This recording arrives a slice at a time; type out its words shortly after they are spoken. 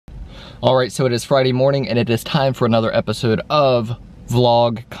All right, so it is Friday morning and it is time for another episode of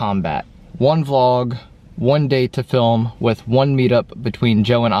VlogCombat. One vlog, one day to film with one meetup between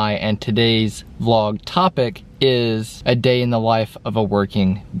Joe and I, and today's vlog topic is a day in the life of a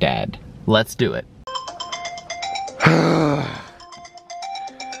working dad. Let's do it.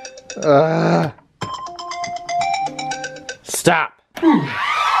 Stop.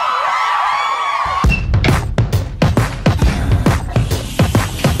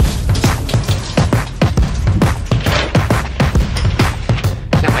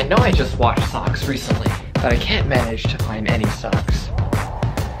 I know I just washed socks recently, but I can't manage to find any socks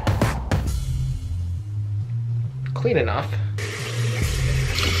clean enough.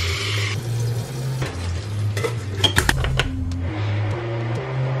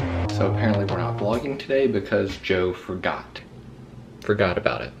 So apparently we're not vlogging today because Joe forgot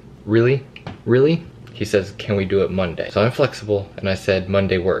about it. Really? Really? He says, can we do it Monday? So I'm flexible and I said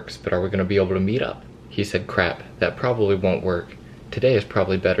Monday works, but are we gonna be able to meet up? He said, crap, that probably won't work. Today is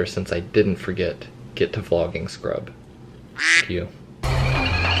probably better since I didn't forget. Get to vlogging, scrub. F you.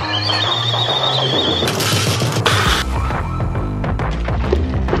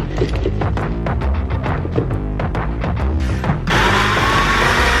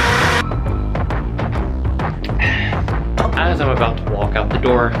 As I'm about to walk out the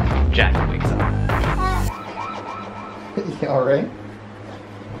door, Jackie wakes up. You alright?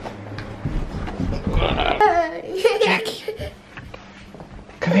 Jackie!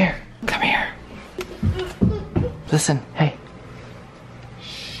 Come here, come here. Listen, hey.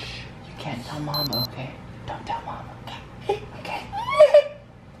 Shh, you can't tell Mama, okay? Don't tell Mama, okay? Okay.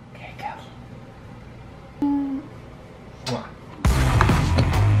 Okay, go. Mwah.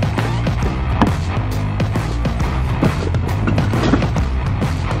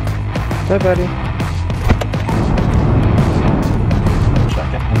 Bye, buddy.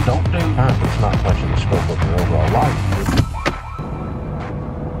 Second, we don't do it's not touching the scope of your overall life.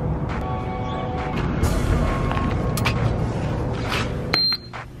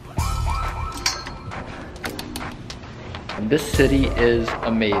 This city is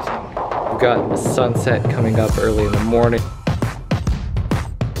amazing. We've got the sunset coming up early in the morning,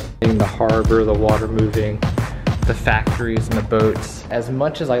 the harbor, the water moving, the factories and the boats. As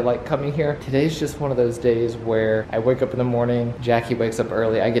much as I like coming here, today's just one of those days where I wake up in the morning, Jackie wakes up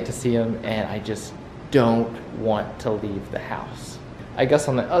early, I get to see him, and I just don't want to leave the house. I guess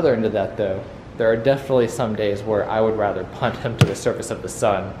on the other end of that though, there are definitely some days where I would rather punt him to the surface of the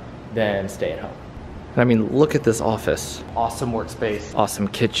sun than stay at home. I mean, look at this office. Awesome workspace, awesome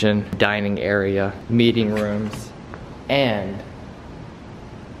kitchen, dining area, meeting rooms, and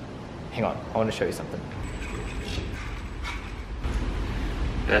hang on, I want to show you something.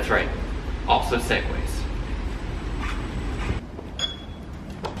 That's right, also segways.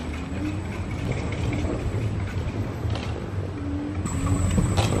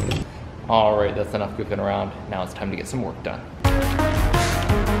 All right, that's enough goofing around. Now it's time to get some work done.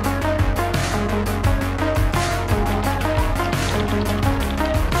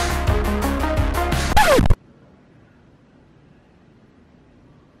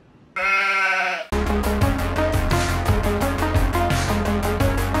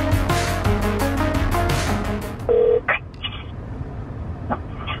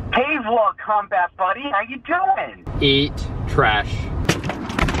 Hey, VlogCombat buddy, how you doing? Eat trash.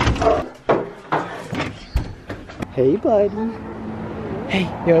 Hey, buddy. Hey,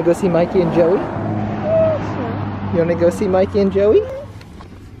 you wanna go see Mikey and Joey? You wanna go see Mikey and Joey?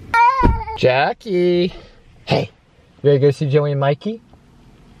 Jackie. Hey, you wanna go see Joey and Mikey?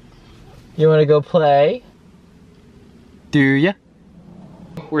 You wanna go play? Do ya?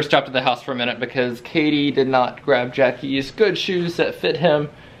 We're stopped at the house for a minute because Katie did not grab Jackie's good shoes that fit him.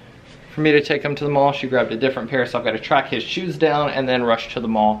 For me to take him to the mall, she grabbed a different pair, so I've got to track his shoes down and then rush to the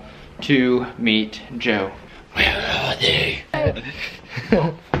mall to meet Joe. Where are they?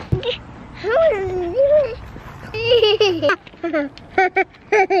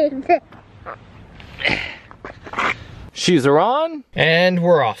 Shoes are on, and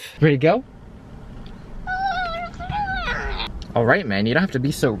we're off. Ready to go? All right, man, you don't have to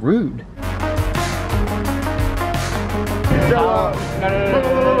be so rude. No.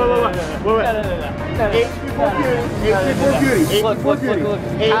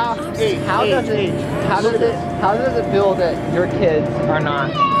 How does it feel that your kids are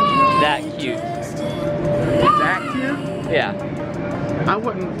not that cute? That cute? Yeah. I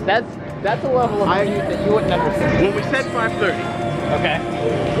wouldn't. That's a level of cute that you wouldn't understand. When we said 5:30. Okay.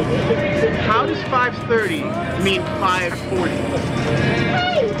 How does 5:30 mean 5:40?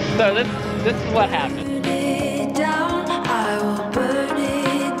 So this is what happened. I will burn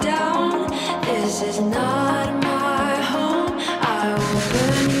it down. This is not my home. I will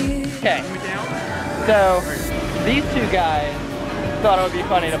burn you. Okay, so these two guys thought it would be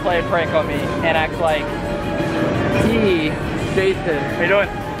funny to play a prank on me and act like Jason, how you doing?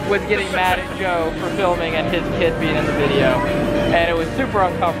 Was getting mad at Joe for filming and his kid being in the video. And it was super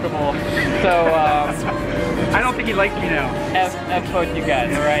uncomfortable. So, I don't think he likes me now. F both you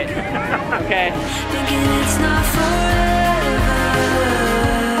guys, alright? Okay? Thinking it's not forever.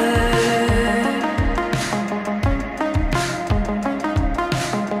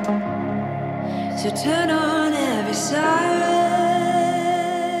 So turn on every siren.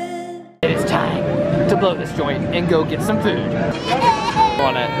 It is time to blow this joint and go get some food.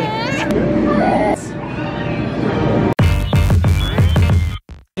 On it.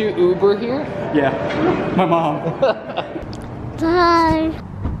 Do you Uber here? Yeah, my mom. Bye.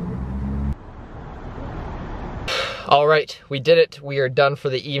 All right, we did it. We are done for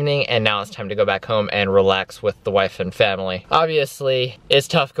the evening, and now it's time to go back home and relax with the wife and family. Obviously, it's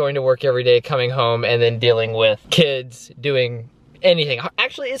tough going to work every day, coming home, and then dealing with kids, doing anything.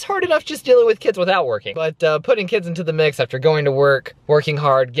 Actually, it's hard enough just dealing with kids without working. But putting kids into the mix after going to work, working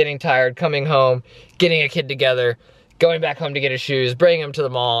hard, getting tired, coming home, getting a kid together, going back home to get his shoes, bringing him to the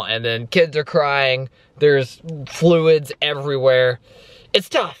mall, and then kids are crying, there's fluids everywhere. It's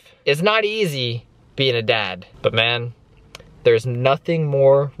tough. It's not easy being a dad. But man, there's nothing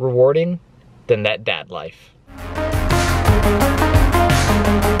more rewarding than that dad life.